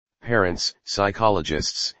Parents,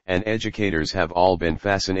 psychologists, and educators have all been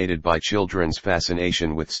fascinated by children's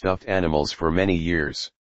fascination with stuffed animals for many years.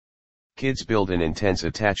 Kids build an intense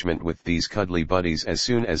attachment with these cuddly buddies as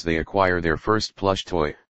soon as they acquire their first plush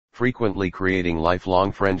toy, frequently creating lifelong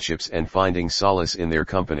friendships and finding solace in their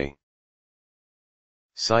company.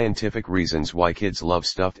 Scientific reasons why kids love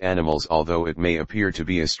stuffed animals. Although it may appear to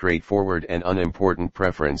be a straightforward and unimportant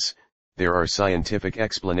preference, there are scientific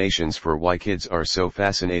explanations for why kids are so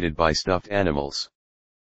fascinated by stuffed animals.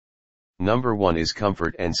 Number 1 is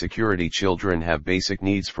comfort and security. Children have basic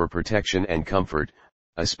needs for protection and comfort,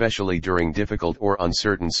 especially during difficult or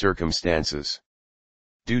uncertain circumstances.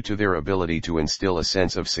 Due to their ability to instill a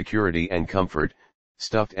sense of security and comfort,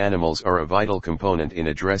 stuffed animals are a vital component in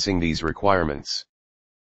addressing these requirements.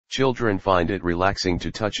 Children find it relaxing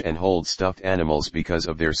to touch and hold stuffed animals because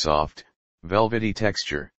of their soft, velvety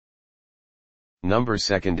texture. Number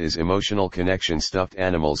 2 is emotional connection. Stuffed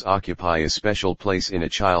animals occupy a special place in a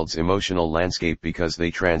child's emotional landscape because they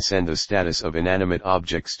transcend the status of inanimate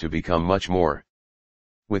objects to become much more.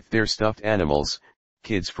 With their stuffed animals,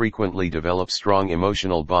 kids frequently develop strong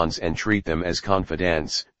emotional bonds and treat them as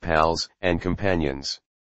confidants, pals, and companions.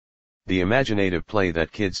 The imaginative play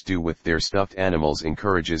that kids do with their stuffed animals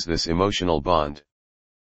encourages this emotional bond.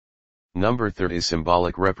 Number 3 is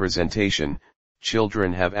symbolic representation.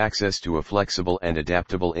 Children have access to a flexible and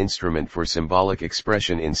adaptable instrument for symbolic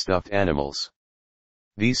expression in stuffed animals.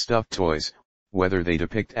 These stuffed toys, whether they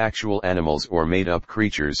depict actual animals or made-up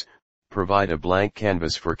creatures, provide a blank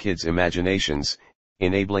canvas for kids' imaginations,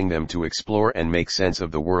 enabling them to explore and make sense of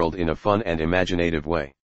the world in a fun and imaginative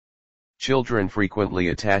way. Children frequently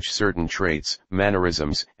attach certain traits,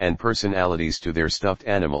 mannerisms, and personalities to their stuffed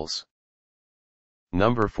animals.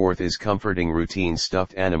 Number 4 is comforting routines.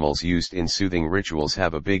 Stuffed animals used in soothing rituals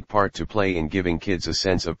have a big part to play in giving kids a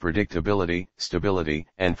sense of predictability, stability,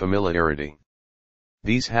 and familiarity.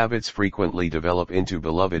 These habits frequently develop into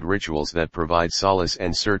beloved rituals that provide solace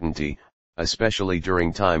and certainty, especially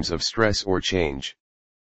during times of stress or change.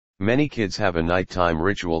 Many kids have a nighttime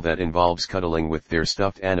ritual that involves cuddling with their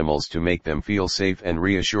stuffed animals to make them feel safe and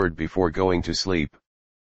reassured before going to sleep.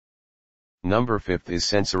 Number 5 is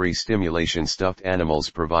sensory stimulation. Stuffed animals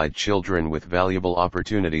provide children with valuable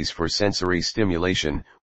opportunities for sensory stimulation,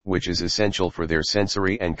 which is essential for their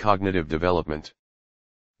sensory and cognitive development.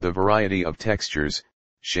 The variety of textures,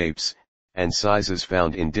 shapes, and sizes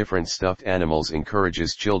found in different stuffed animals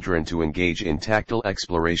encourages children to engage in tactile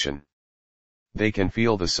exploration. They can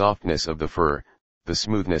feel the softness of the fur, the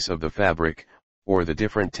smoothness of the fabric, or the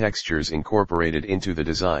different textures incorporated into the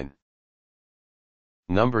design.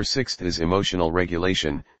 Number 6 is emotional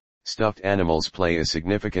regulation. Stuffed animals play a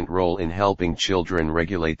significant role in helping children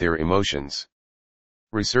regulate their emotions.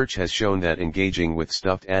 Research has shown that engaging with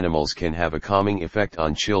stuffed animals can have a calming effect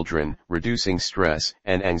on children, reducing stress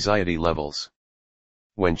and anxiety levels.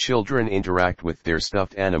 When children interact with their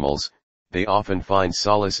stuffed animals, they often find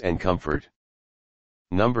solace and comfort.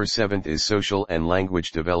 Number 7 is social and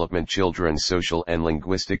language development. Children's social and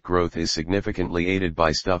linguistic growth is significantly aided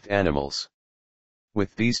by stuffed animals.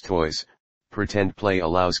 With these toys, pretend play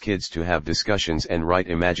allows kids to have discussions and write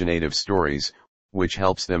imaginative stories, which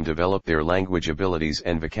helps them develop their language abilities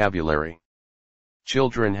and vocabulary.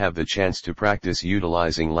 Children have the chance to practice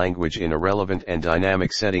utilizing language in a relevant and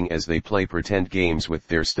dynamic setting as they play pretend games with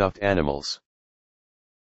their stuffed animals.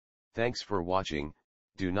 Thanks for watching.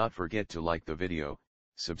 Do not forget to like the video,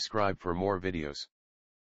 subscribe for more videos.